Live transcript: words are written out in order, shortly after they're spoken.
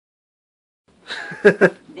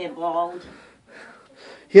They're bald.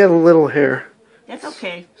 He had a little hair. That's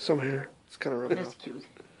okay. Some hair. It's kind of rubbing That's off. cute.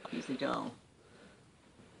 He's a doll.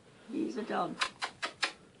 He's a doll.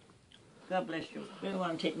 God bless you. You don't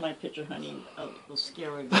want to take my picture, honey. It'll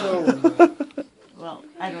scare her. Well,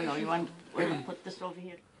 I don't know. You want to put this over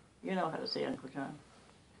here? You know how to say Uncle John.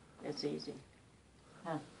 That's easy.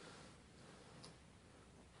 Huh?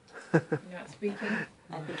 You're not speaking?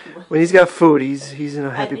 I think he wants, When he's got food, he's in a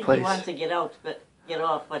I happy think place. he wants to get off,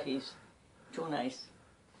 but he's too nice.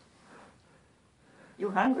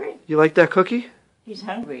 You hungry? You like that cookie? He's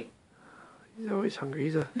hungry. He's always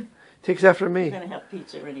hungry. Takes after He's me. gonna have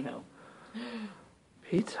pizza anyhow.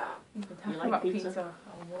 Pizza? We've been You talking like about pizza? pizza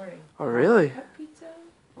all morning. Oh, really? Have pizza?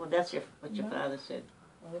 Well, that's what your father said.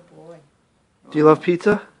 Oh boy. Do you love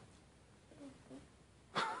pizza?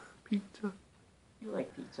 Pizza. You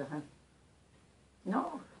like pizza, huh?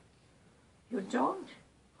 No, you don't.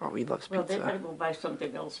 Oh, he loves Well, they better pizza. go buy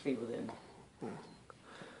something else for you then.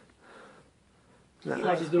 No. He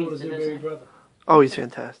likes pizza, doesn't he? brother. Oh, he's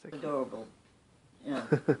fantastic. Adorable. Yeah.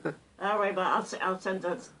 All right, but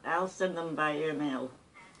I'll send them by email.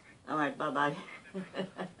 All right, bye bye.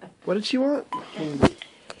 What did she want?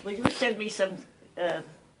 Will you send me some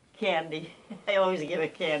candy? I always give her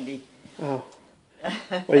candy. Oh.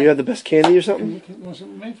 Well, you had the best candy or something? You want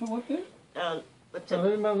something made for what day? What's Let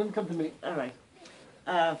it? him come to me. All right.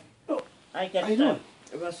 I How you got doing?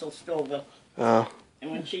 Russell Stover, Oh.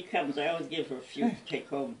 and when she comes, I always give her a few to take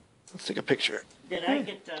home. Let's take a picture. Did I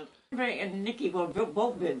get Ray and Nikki were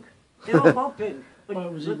both big. They were both big.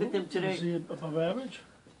 But Was look at them today. he above average?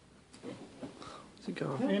 Where's he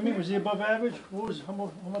going? Amy, was he above average?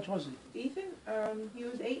 How much was he? Ethan, he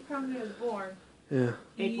was 8 pounds when he was born. Yeah.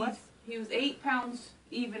 Eight what? He was 8 pounds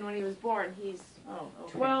even when he was born. He's Oh,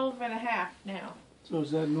 okay. 12 and a half now. So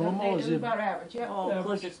is that normal? It's Is he about average, yeah. Oh, of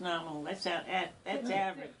course it's normal. That's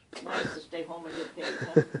average. Nice to stay home and get paid,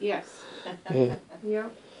 huh? Yes. Yeah.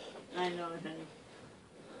 Yep. I know, honey.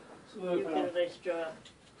 so, You did a nice job.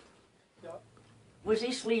 Yeah. Was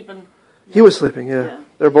he sleeping? He was sleeping, yeah. Yeah.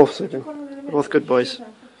 They're both sleeping. Both good boys.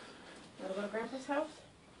 Want to go to Grandpa's house?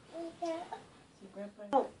 See Grandpa?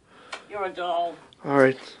 Oh, you're a doll. All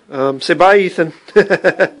right. Say bye, Ethan.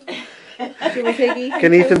 Should we take Ethan?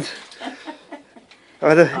 Can Ethan?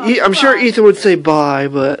 I'm sure Ethan would say bye,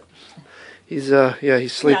 but he's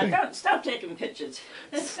he's sleeping. Yeah, don't stop taking pictures.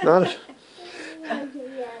 It's not.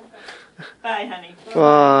 Bye, honey.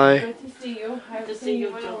 Bye. Good to see you. I haven't To see seen you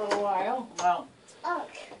you in too. a little while. Well, All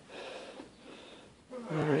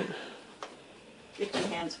right. get your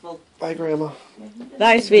hands full. Bye, Grandma.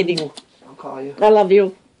 Bye, sweetie. I'll call you. I love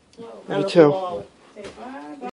you. Me too. Say bye.